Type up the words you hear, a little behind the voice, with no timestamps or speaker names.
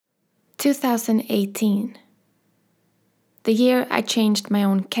2018. The year I changed my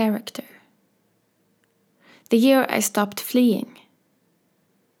own character. The year I stopped fleeing.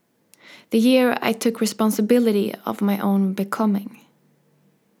 The year I took responsibility of my own becoming.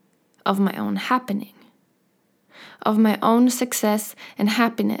 Of my own happening. Of my own success and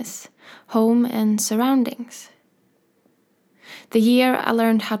happiness, home and surroundings. The year I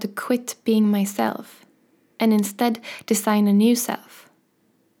learned how to quit being myself and instead design a new self.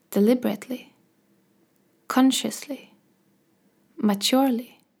 Deliberately. Consciously.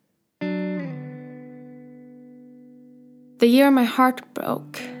 Maturely. The year my heart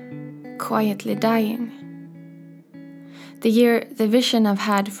broke, quietly dying. The year the vision I've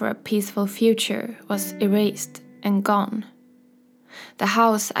had for a peaceful future was erased and gone. The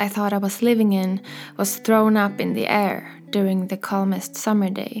house I thought I was living in was thrown up in the air during the calmest summer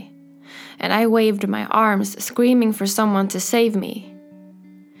day, and I waved my arms, screaming for someone to save me.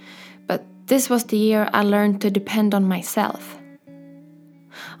 But this was the year I learned to depend on myself,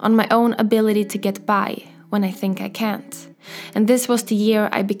 on my own ability to get by when I think I can't, and this was the year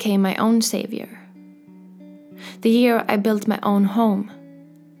I became my own savior. The year I built my own home,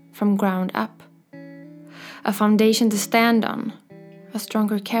 from ground up. A foundation to stand on, a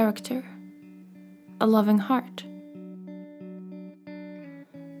stronger character, a loving heart.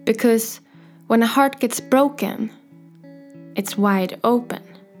 Because when a heart gets broken, it's wide open.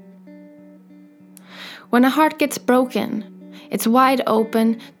 When a heart gets broken, it's wide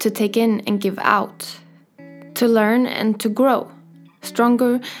open to take in and give out, to learn and to grow,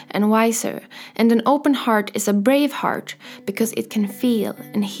 stronger and wiser. And an open heart is a brave heart because it can feel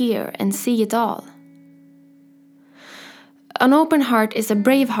and hear and see it all. An open heart is a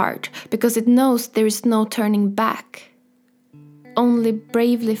brave heart because it knows there is no turning back, only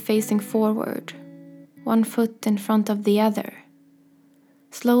bravely facing forward, one foot in front of the other,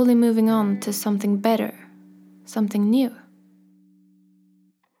 slowly moving on to something better, something new.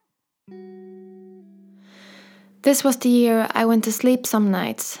 This was the year I went to sleep some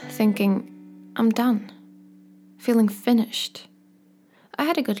nights thinking, I'm done, feeling finished. I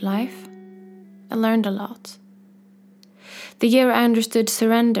had a good life. I learned a lot. The year I understood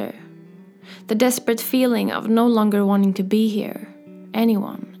surrender, the desperate feeling of no longer wanting to be here,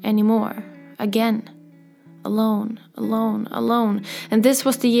 anyone, anymore, again. Alone, alone, alone. And this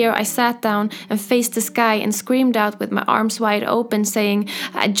was the year I sat down and faced the sky and screamed out with my arms wide open, saying,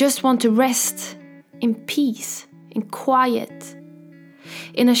 I just want to rest, in peace, in quiet,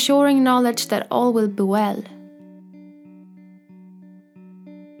 in assuring knowledge that all will be well.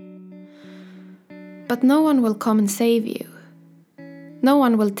 But no one will come and save you. No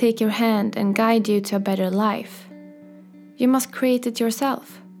one will take your hand and guide you to a better life. You must create it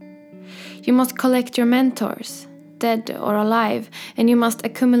yourself. You must collect your mentors, dead or alive, and you must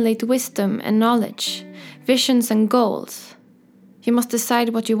accumulate wisdom and knowledge, visions and goals. You must decide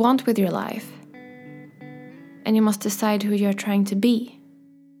what you want with your life. And you must decide who you are trying to be.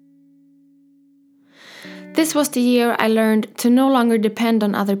 This was the year I learned to no longer depend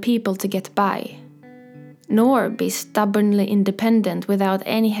on other people to get by, nor be stubbornly independent without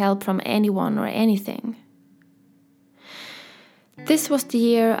any help from anyone or anything. This was the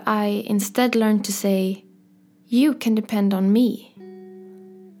year I instead learned to say, you can depend on me.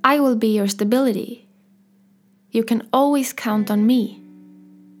 I will be your stability. You can always count on me.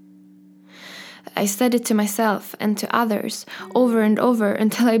 I said it to myself and to others over and over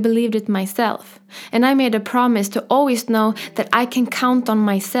until I believed it myself. And I made a promise to always know that I can count on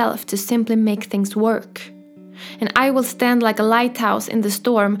myself to simply make things work. And I will stand like a lighthouse in the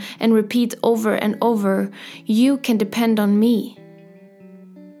storm and repeat over and over, you can depend on me.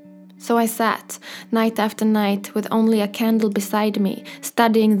 So I sat, night after night, with only a candle beside me,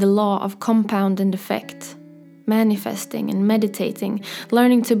 studying the law of compound and effect, manifesting and meditating,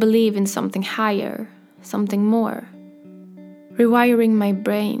 learning to believe in something higher, something more. Rewiring my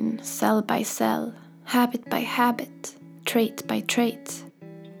brain, cell by cell, habit by habit, trait by trait.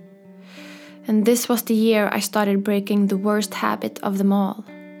 And this was the year I started breaking the worst habit of them all,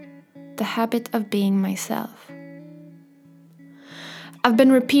 the habit of being myself. I've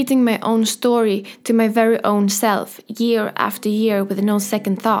been repeating my own story to my very own self year after year with no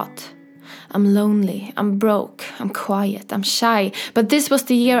second thought. I'm lonely, I'm broke, I'm quiet, I'm shy, but this was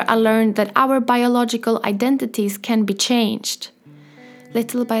the year I learned that our biological identities can be changed,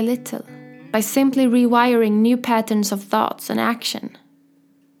 little by little, by simply rewiring new patterns of thoughts and action.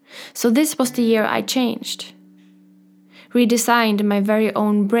 So this was the year I changed. Redesigned my very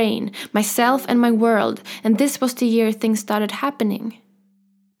own brain, myself and my world, and this was the year things started happening.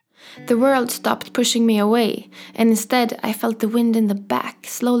 The world stopped pushing me away, and instead I felt the wind in the back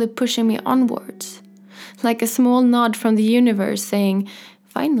slowly pushing me onwards. Like a small nod from the universe saying,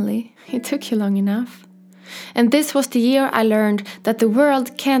 "Finally, it took you long enough." And this was the year I learned that the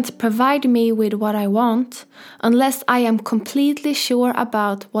world can't provide me with what I want unless I am completely sure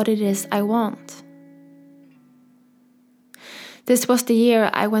about what it is I want. This was the year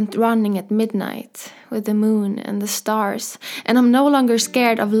I went running at midnight with the moon and the stars, and I'm no longer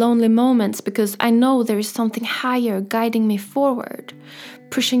scared of lonely moments because I know there is something higher guiding me forward,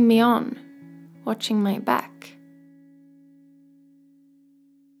 pushing me on, watching my back.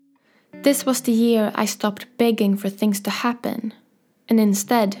 This was the year I stopped begging for things to happen and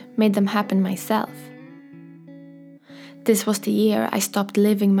instead made them happen myself. This was the year I stopped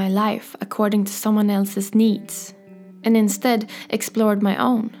living my life according to someone else's needs and instead explored my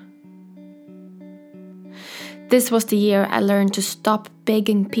own. This was the year I learned to stop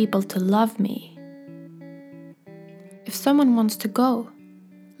begging people to love me. If someone wants to go,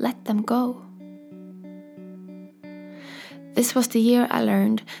 let them go. This was the year I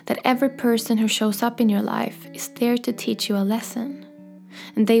learned that every person who shows up in your life is there to teach you a lesson,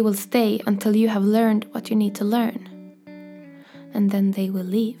 and they will stay until you have learned what you need to learn. And then they will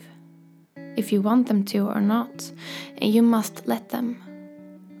leave, if you want them to or not, and you must let them.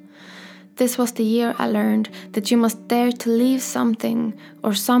 This was the year I learned that you must dare to leave something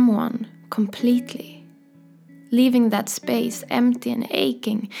or someone completely, leaving that space empty and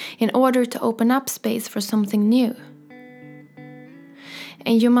aching in order to open up space for something new.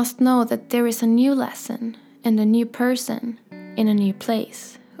 And you must know that there is a new lesson and a new person in a new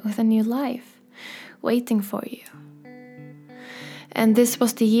place with a new life waiting for you. And this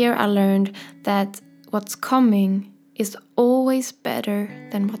was the year I learned that what's coming is always better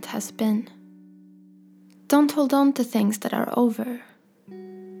than what has been. Don't hold on to things that are over.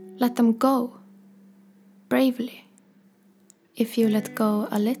 Let them go bravely. If you let go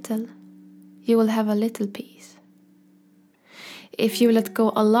a little, you will have a little peace. If you let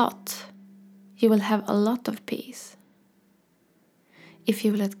go a lot, you will have a lot of peace. If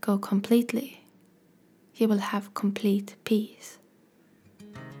you let go completely, you will have complete peace.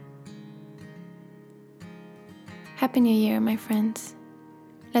 Happy New Year, my friends.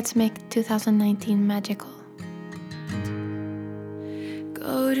 Let's make 2019 magical.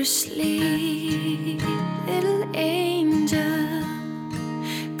 Go to sleep, little angel.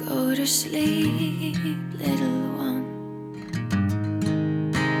 Go to sleep, little one.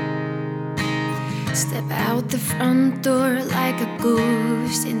 Step out the front door like a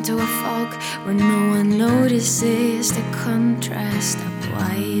ghost into a fog where no one notices the contrast of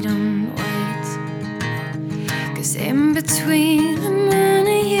white on white. 'Cause in between the moon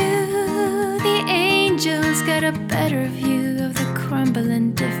and you, the angels got a better view of the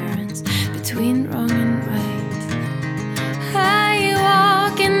crumbling difference between wrong and right. I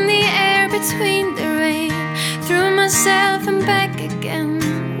walk in the air between the rain, through myself and back again.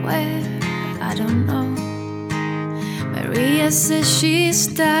 Where? I don't know. Maria says she's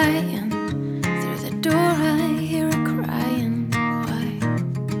dying. Through the door I hear her crying. Why?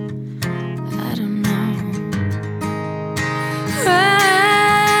 I don't know.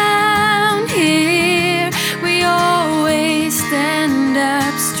 Round here we always stand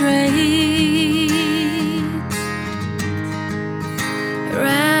up straight.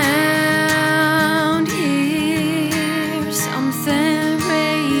 Round here something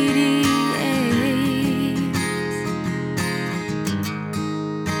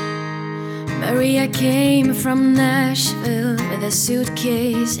Maria came from Nashville with a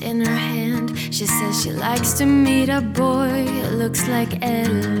suitcase in her hand. She says she likes to meet a boy who looks like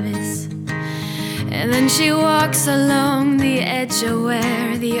Elvis. And then she walks along the edge of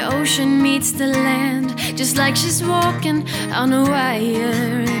where the ocean meets the land, just like she's walking on a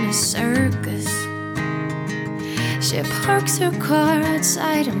wire in a circus. She parks her car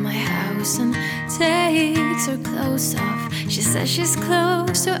outside of my house and takes her clothes off. She says she's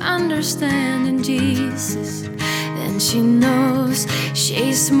close to understanding Jesus. Then she knows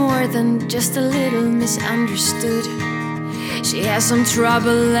she's more than just a little misunderstood. She has some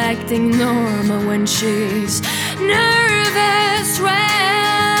trouble acting normal when she's nervous.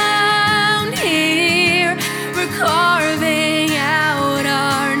 Round here we're carving out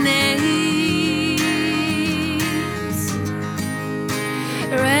our names.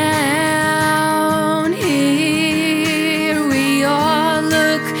 Round here we all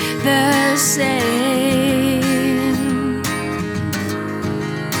look the same.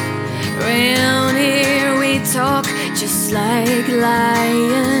 Round here we talk just like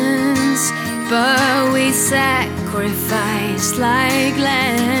lions, but we sacrifice sacrificed like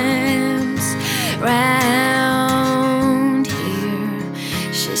lambs round here.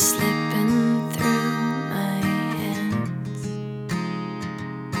 She's slipping through my hands.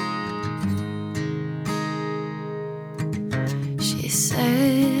 She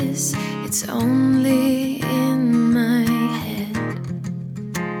says it's only in my head.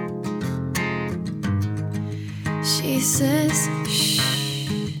 She says, shh,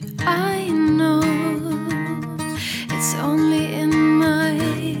 I know it's only in my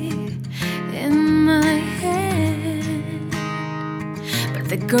head. But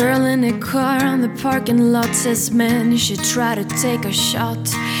the girl in the car on the parking lot says, man, you should try to take a shot.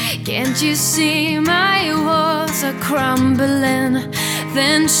 Can't you see my walls are crumbling?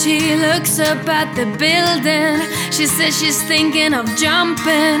 Then she looks up at the building. She says she's thinking of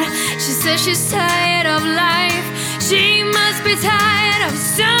jumping. She says she's tired of life. She must be tired of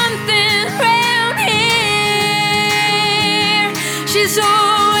something round here. She's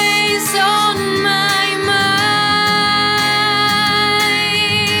always on my mind.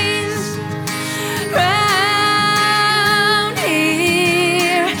 Round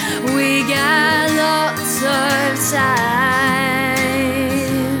here, we got lots of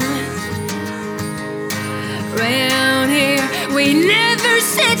time. Round here, we never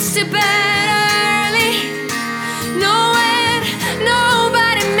sits to bed early.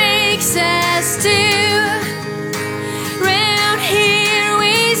 Nobody makes us do. Round here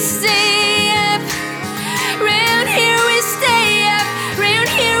we stay up. Round here we stay up. Round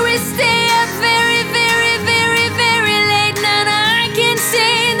here we stay up very, very, very, very late. Now I can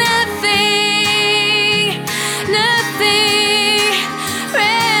say nothing, nothing.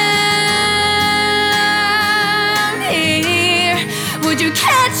 Round here, would you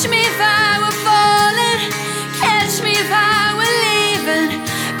catch me if I were falling? Catch me if I were leaving.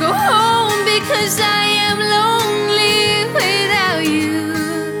 Go home because I am lonely without you.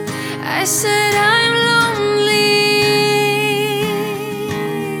 I said I'm lonely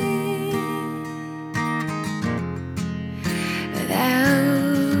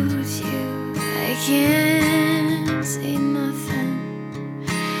without you. I can't say nothing,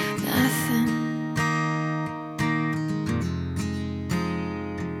 nothing.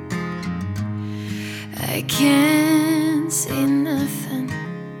 I can't say nothing.